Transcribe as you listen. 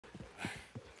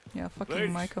Yeah, fucking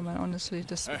Ladies. Micah, man, honestly,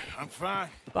 this I'm fine.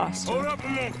 bastard. Hold up a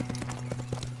moment.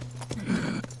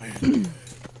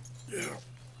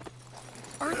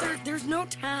 Arthur, there's no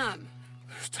time.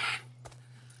 There's time.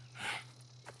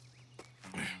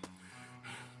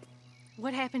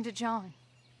 What happened to John?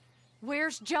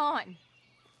 Where's John?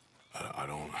 I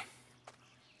don't know.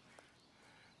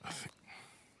 I think...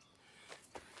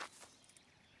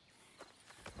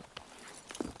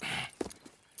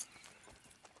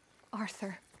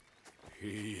 Arthur.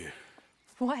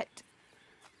 What? What?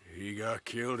 He got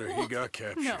killed or he got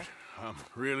captured. No. I'm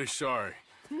really sorry,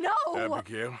 No!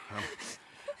 Abigail.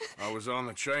 I was on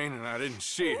the train and I didn't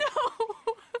see it. No!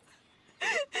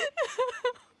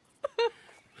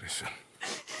 Listen,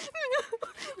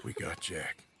 we got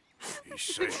Jack. He's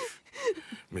safe.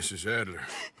 Mrs. Adler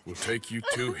will take you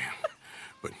to him.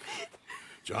 But,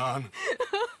 John,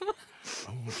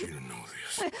 I want you to know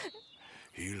this.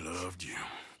 He loved you.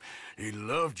 He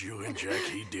loved you, and Jack,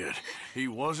 he did. He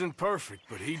wasn't perfect,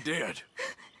 but he did.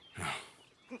 Now,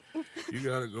 you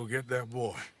gotta go get that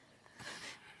boy.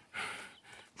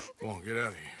 Come on, get out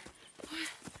of here.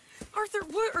 Arthur,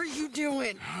 what are you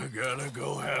doing? I gotta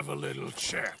go have a little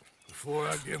chat before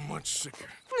I get much sicker.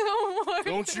 No, Arthur.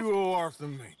 Don't you owe Arthur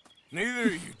me. Neither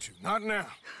of you two. Not now.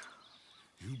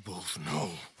 You both know.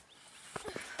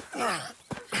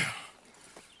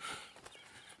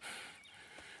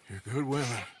 You're good women.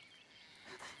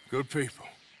 Good people.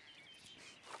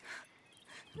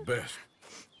 The best.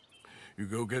 You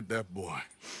go get that boy.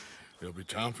 There'll be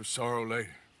time for sorrow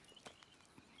later.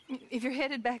 If you're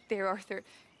headed back there, Arthur,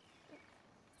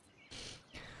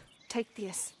 take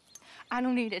this. I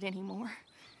don't need it anymore.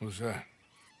 What's that?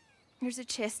 There's a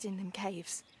chest in them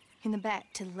caves, in the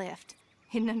back to the left,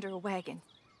 hidden under a wagon.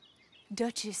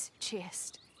 Dutch's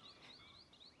chest.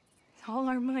 It's all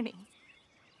our money.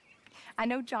 I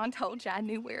know John told you I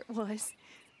knew where it was.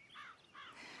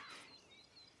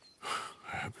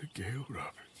 Abigail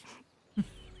Roberts.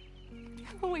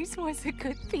 Always was a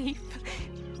good thief.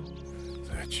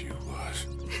 That you was.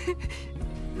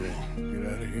 Go on, get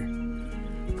out of here.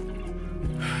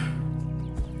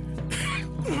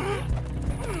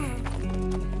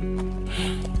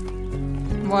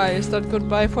 Why, is that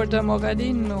goodbye for them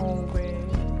already? No way.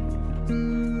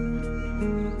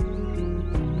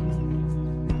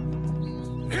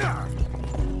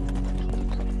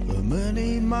 The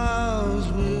many miles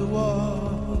we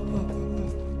walk,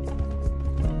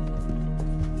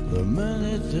 the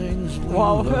many things we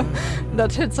Wow, learn,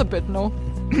 that hits a bit, no?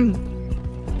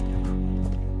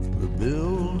 the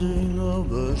building of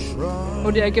a shrine.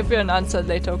 Would I give you an answer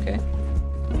later, okay?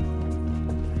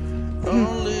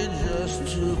 Only just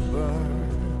to burn.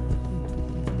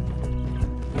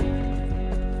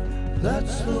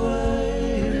 That's the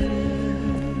way it is.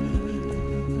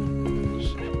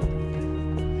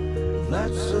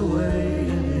 That's the way it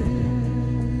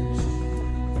is.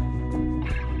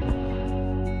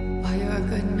 Oh, you're a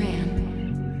good man.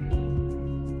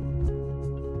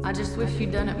 I just wish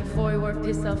you'd done it before he worked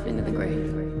himself into the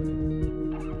grave.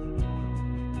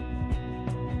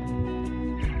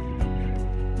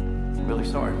 Really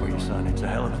sorry for your son. It's a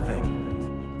hell of a thing.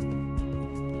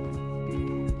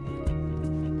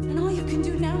 And all you can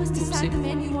do now is decide the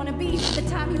man you want to be for the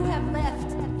time you have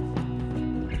left.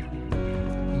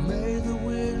 May the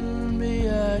wind be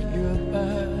at your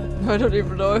back. I don't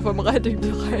even know if I'm writing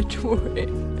the right way.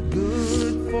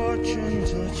 Good fortune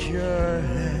touch your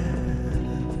hand.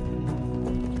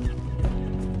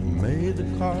 May the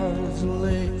cards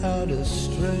lay out a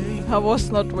straight. I was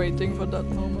not waiting for that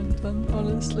moment then,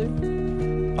 honestly.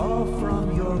 All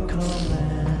from your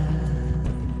command.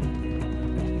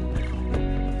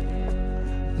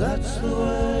 That's the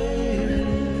way it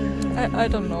is. I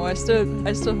don't know, I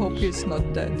still hope he's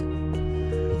not dead.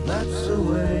 That's the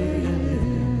way it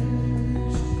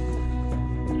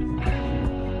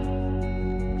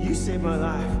is. You saved my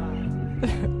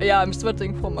life. Yeah, I'm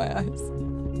sweating from my eyes.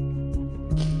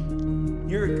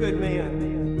 You're a good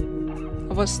man.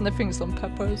 I was sniffing some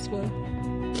pepper as well.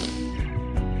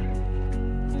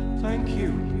 Thank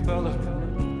you, fella.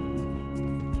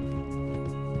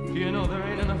 You know, there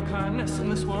ain't enough kindness in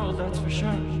this world, that's for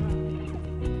sure.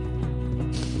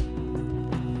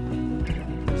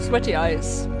 Sweaty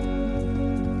eyes.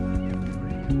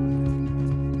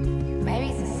 Maybe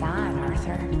it's a sign,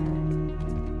 Arthur.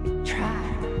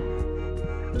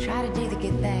 Try to do the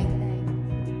good thing.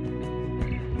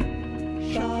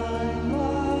 Shine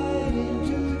light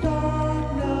into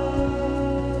darkness.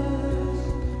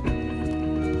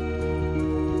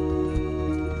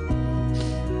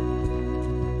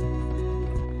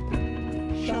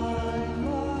 Shine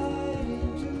light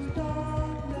into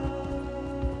darkness.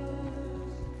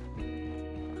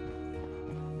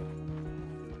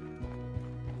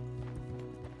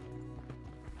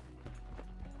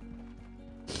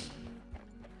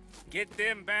 Get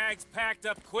them bags packed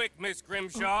up quick, Miss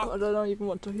Grimshaw. Oh, I don't even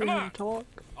want to hear him talk.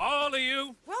 All of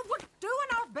you. Well, we're doing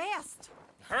our best.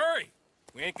 Hurry.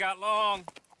 We ain't got long.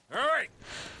 Hurry.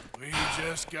 We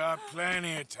just got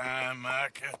plenty of time,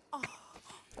 Micah.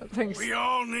 Thanks. We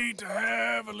all need to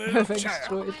have a little Thanks, chat.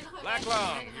 Droid. Black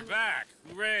Lung, you're back.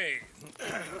 Hooray.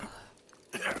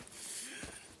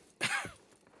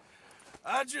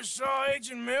 I just saw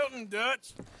Agent Milton,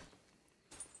 Dutch.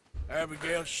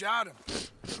 Abigail shot him.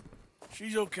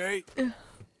 She's okay.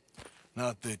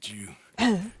 Not that you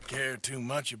care too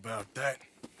much about that.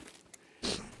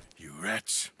 You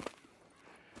rats.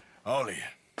 All of you.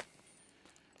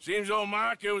 Seems old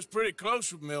Micah was pretty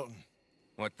close with Milton.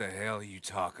 What the hell are you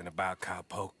talking about,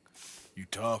 cowpoke? You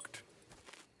talked.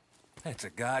 That's a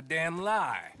goddamn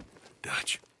lie.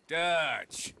 Dutch.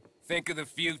 Dutch, think of the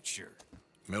future.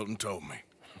 Milton told me.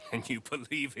 And you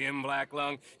believe him, Black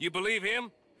Lung? You believe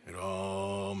him? It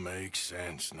all makes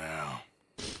sense now.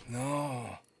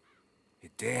 No,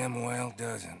 it damn well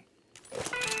doesn't.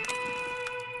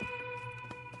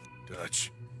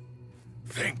 Dutch.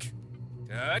 Think.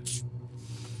 Dutch,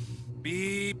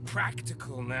 be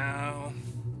practical now.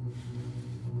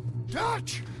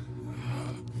 Dutch!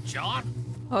 John?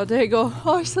 Oh, there you go.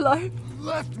 Oh, he's alive.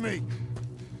 Left me.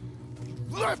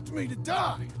 Left me to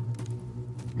die.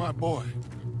 My boy.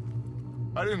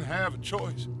 I didn't have a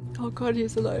choice. Oh god,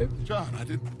 he's alive. John, I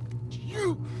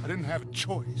didn't have a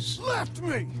choice. Left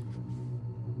me!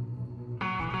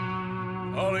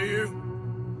 All of you,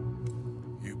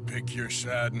 you pick your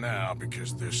side now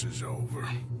because this is over.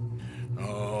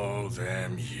 Oh,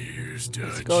 them years, Dutch.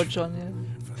 Let's go, John, yeah.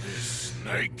 For this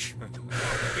snake.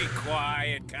 Be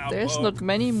quiet, cowpoke. There's not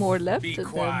many more left Be in there,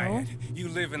 quiet. no? You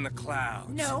live in the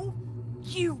clouds. No,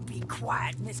 you be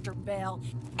quiet, Mr. Bell,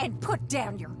 and put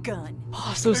down your gun.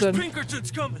 Oh, Susan.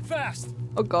 Pinkerton's coming fast.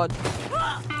 Oh god.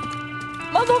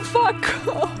 Motherfucker!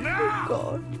 Oh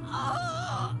god.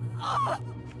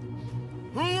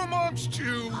 Who amongst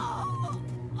you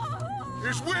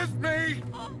is with me?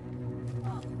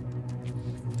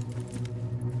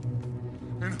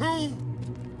 And who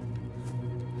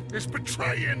is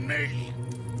betraying me?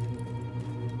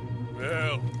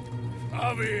 Well,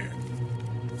 Javier,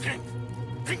 think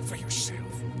for yourself.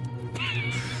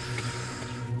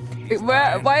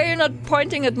 Why are you not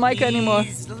pointing at Micah anymore?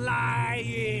 He's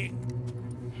lying.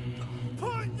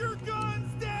 Put your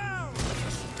guns down!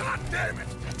 God damn it!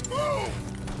 Move!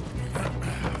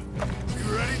 You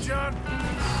ready, John?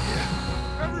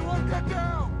 Yeah. Everyone get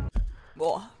down!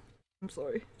 Oh, I'm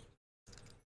sorry.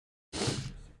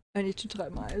 I need to try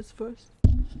my eyes first.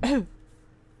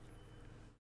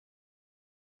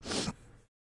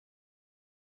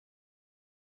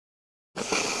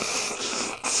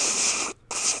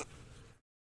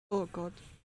 Oh god,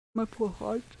 my poor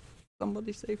heart.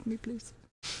 Somebody save me, please.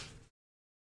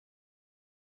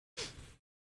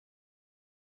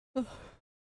 At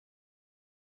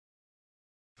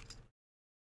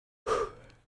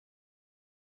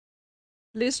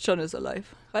least John is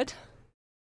alive, right?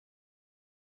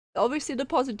 Always see the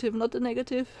positive, not the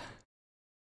negative.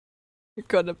 You're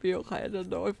gonna be okay. I don't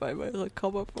know if I will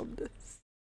recover from this.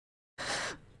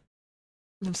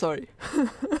 I'm sorry.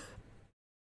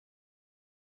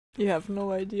 You have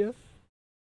no idea.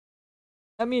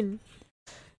 I mean,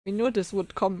 we knew this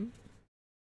would come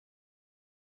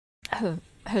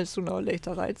sooner or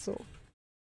later, right? So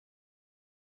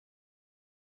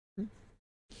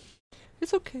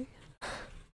it's okay.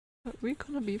 We're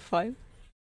gonna be fine,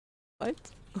 right?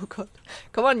 Oh god.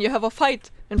 Come on, you have a fight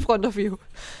in front of you.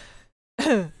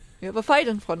 You have a fight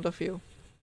in front of you.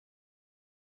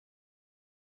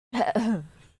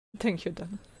 Thank you,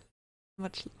 Dan.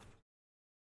 Much love.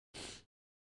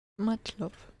 Much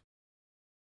love.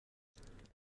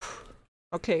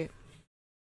 Okay.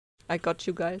 I got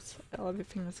you guys.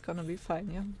 Everything is gonna be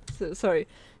fine, yeah? So, sorry.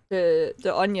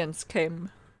 The onions came.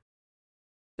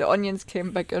 The onions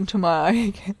came back into my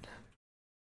eye again.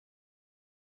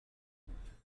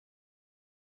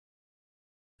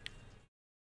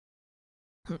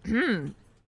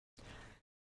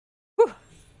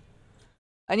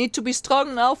 I need to be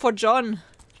strong now for John.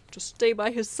 To stay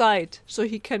by his side. So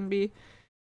he can be...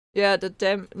 Yeah, the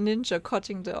damn ninja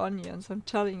cutting the onions. I'm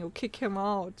telling you, kick him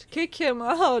out. Kick him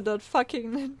out, that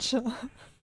fucking ninja.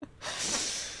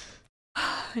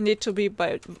 I need to be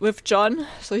with John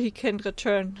so he can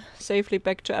return safely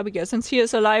back to Abigail. Since he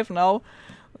is alive now,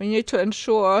 we need to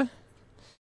ensure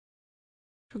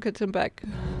to get him back.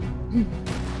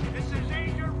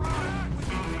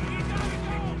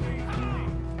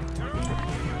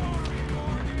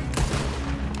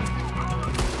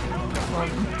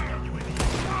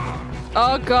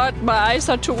 Oh god, my eyes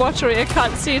are too watery, I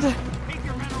can't see the...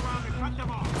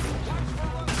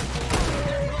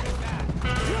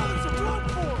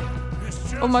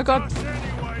 Oh my god.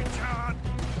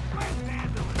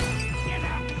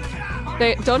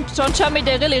 They don't tell me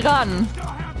they really run.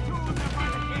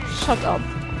 Shut up.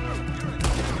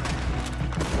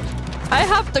 I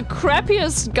have the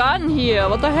crappiest gun here.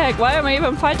 What the heck? Why am I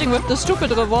even fighting with the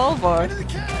stupid revolver?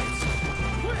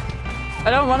 I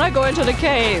don't want to go into the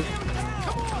cave.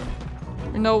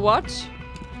 You know what?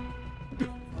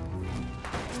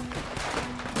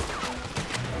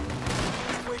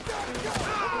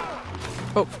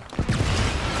 Oh.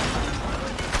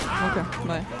 Okay,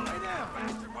 bye.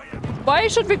 Why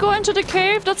should we go into the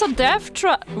cave? That's a death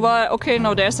trap. Well, okay,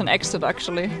 no, there's an exit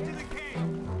actually.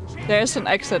 There's an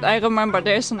exit. I remember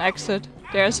there's an exit.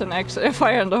 There's an exit.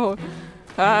 Fire in the hole.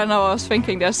 Ah, no, I was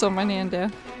thinking there's so many in there.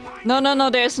 No,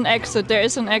 there's an exit. There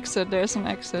is an exit. There's an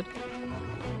exit.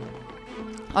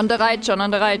 On the right, John,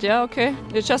 on the right. Yeah, okay.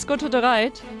 You just go to the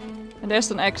right. And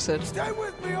there's an exit. Stay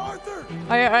with me, Arthur!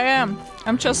 I am.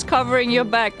 I'm just covering your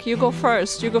back. You go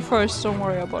first. You go first. Don't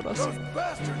worry about us. Those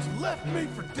bastards left me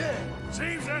for dead.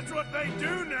 Seems that's what they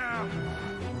do now.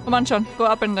 Come on, John. Go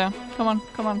up in there. Come on,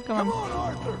 come on, come on. Come on,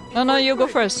 Arthur. No, you go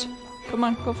first. Come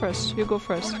on, go first. You go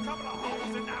first.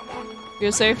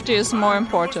 Your safety is more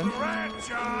important.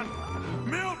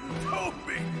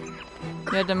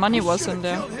 Yeah, the money was in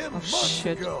there. Oh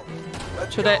shit.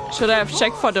 Should I have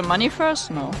checked for the money first?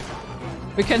 No.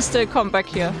 We can still come back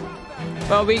here.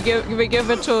 Well, we give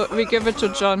it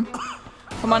to John.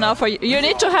 Come on, Arthur. You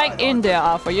need to hang in there,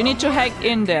 Arthur. You need to hang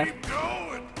in there.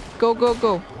 Go, go,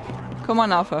 go. Come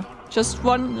on, Arthur. Just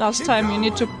one last time. You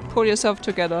need to pull yourself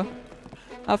together.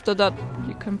 After that,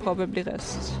 you can probably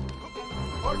rest.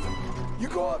 Arthur, you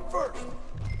go up first.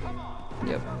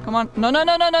 Yep. Come on.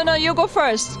 No. You go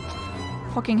first.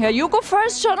 Fucking hell. You go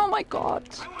first, John. Oh my god.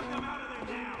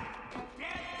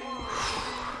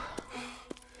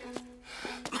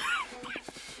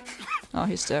 Oh,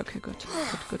 he's there. Okay, good.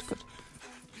 Good.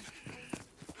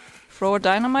 Throw a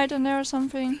dynamite in there or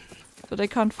something? So they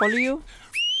can't follow you?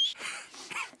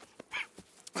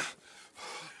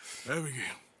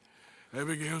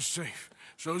 Abigail's safe.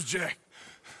 So's Jack.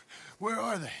 Where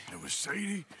are they? It was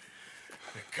Sadie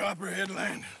at Copperhead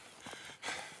Landing.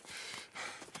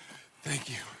 Thank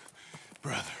you,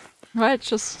 brother. Right,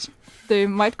 just... They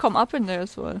might come up in there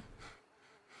as well.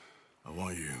 I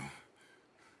want you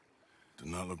to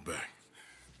not look back.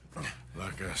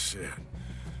 Like I said.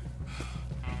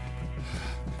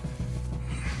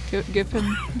 Give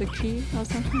him the key or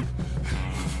something?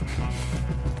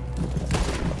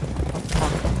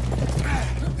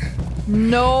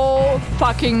 No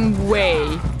fucking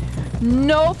way.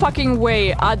 No fucking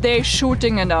way are they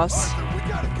shooting at us. Arthur, we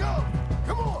gotta go.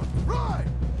 Come on, ride.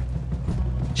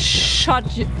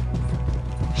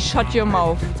 Shut your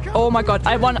mouth. Oh my god,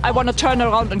 I want to turn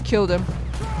around and kill them.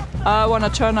 I want to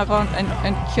turn around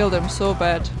and kill them so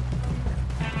bad.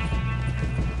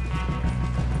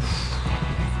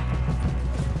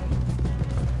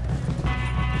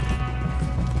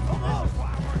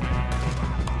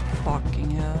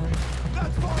 Fucking hell.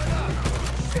 That's far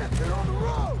enough. Shit, they're on the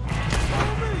road.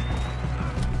 Follow me.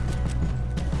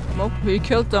 Nope, we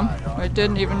killed them. They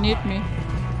didn't even need me.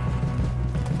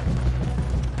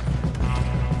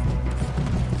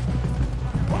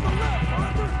 On the left,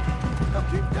 Arthur. Now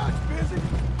keep Dutch busy.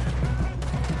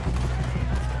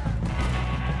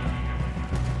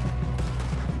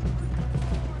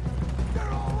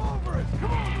 They're all over it.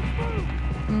 Come on,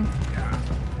 let's move.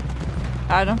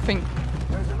 I don't think...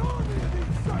 There's an army of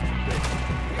these sons of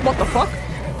bitches. What the fuck?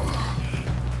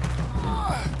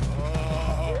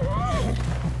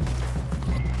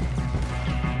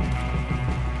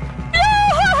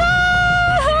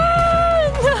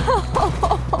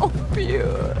 No!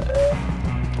 Beautiful.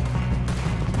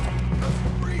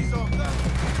 Breeze off that.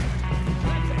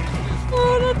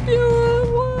 Oh, not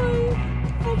beautiful. Why?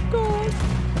 Oh god.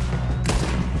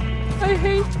 I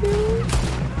hate you.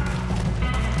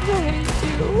 I hate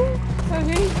you. I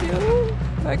hate you.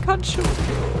 I can't shoot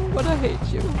you, but I hate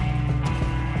you.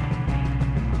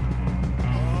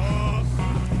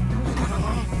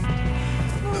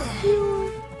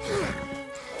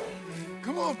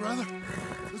 Come on, brother.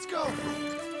 Let's go.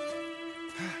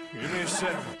 Give me a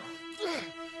second.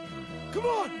 Come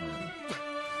on.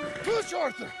 Push,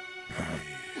 Arthur.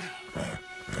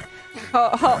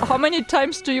 How many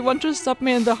times do you want to stop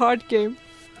me in the hard game?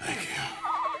 Thank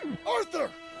you. Arthur!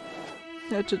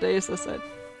 Yeah, today is a set.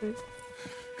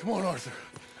 Come on, Arthur.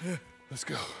 Let's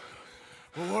go.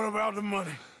 Well, what about the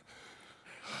money?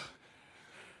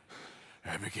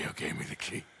 Abigail gave me the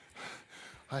key.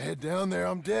 I head down there,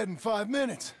 I'm dead in 5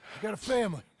 minutes. I got a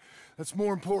family. That's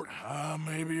more important.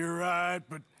 Maybe you're right,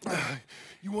 but...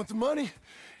 you want the money?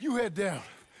 You head down.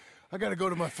 I gotta go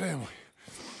to my family.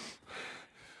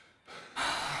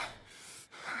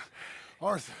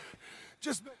 Arthur,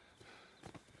 just...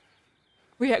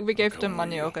 We gave them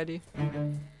money already.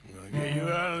 Get you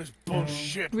out of this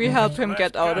bullshit. We help him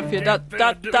get out of here.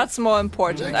 That's more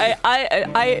important.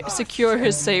 I secure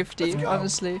his safety,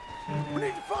 honestly. We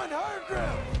need to find higher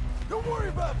ground. Don't worry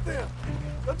about them.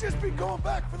 They'll just be going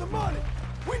back for the money.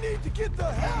 We need to get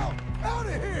the hell out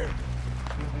of here.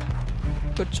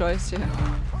 Good choice, yeah.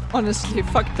 Honestly,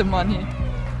 fuck the money.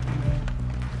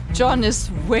 John is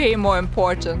way more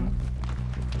important.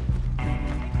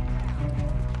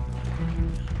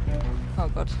 Oh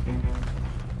god.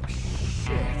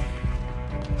 Shit.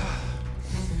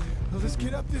 Well, let's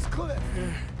get up this cliff.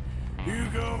 Here you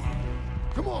go.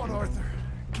 Come on, Arthur.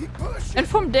 Keep pushing. And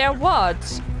from there,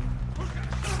 what?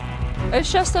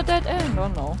 It's just a dead end. Oh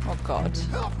no. Oh god.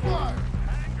 Hellfire!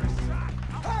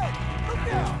 Hey,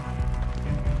 look out!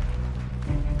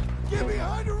 Get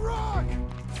behind a rock!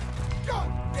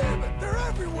 God damn it, they're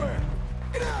everywhere!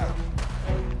 Get out!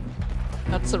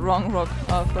 That's the wrong rock,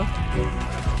 Arthur.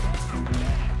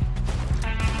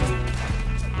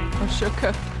 Oh,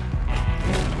 sugar.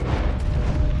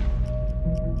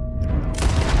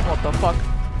 What the fuck?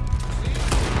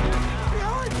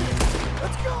 Behind you!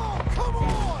 Let's go! Come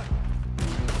on!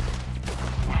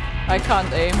 I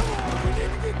can't aim. We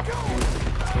need to get going!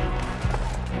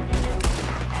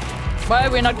 Why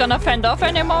are we not gonna fend off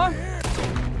anymore?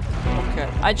 Okay,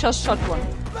 I just shot one.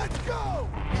 Let's go!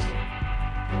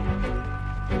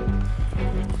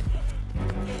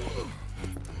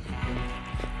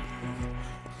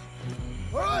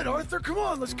 All right, Arthur, come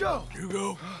on, let's go. You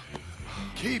go.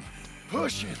 Keep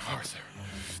pushing, Arthur.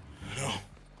 No.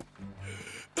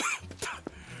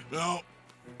 No.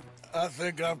 I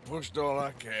think I've pushed all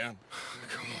I can.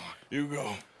 Come on. You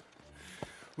go.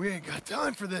 We ain't got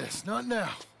time for this, not now.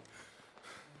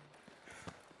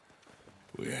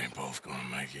 We ain't both gonna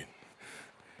make it.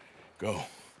 Go.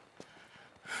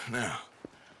 Now.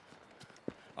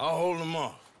 I'll hold them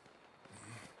off.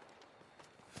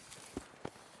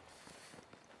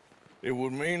 It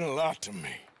would mean a lot to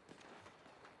me.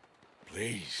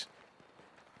 Please.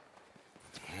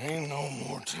 There ain't no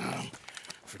more time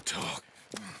for talk.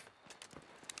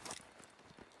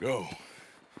 Go.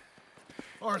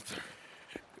 Arthur.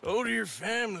 Go to your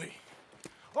family.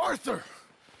 Arthur!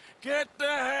 Get the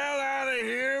hell out of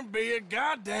here and be a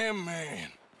goddamn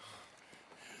man.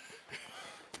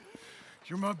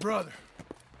 You're my brother.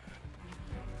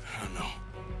 I know.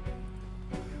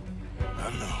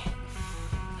 I know.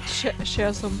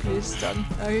 Share some, please, Dan.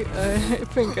 I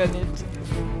think I need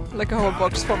like a whole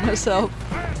box for myself.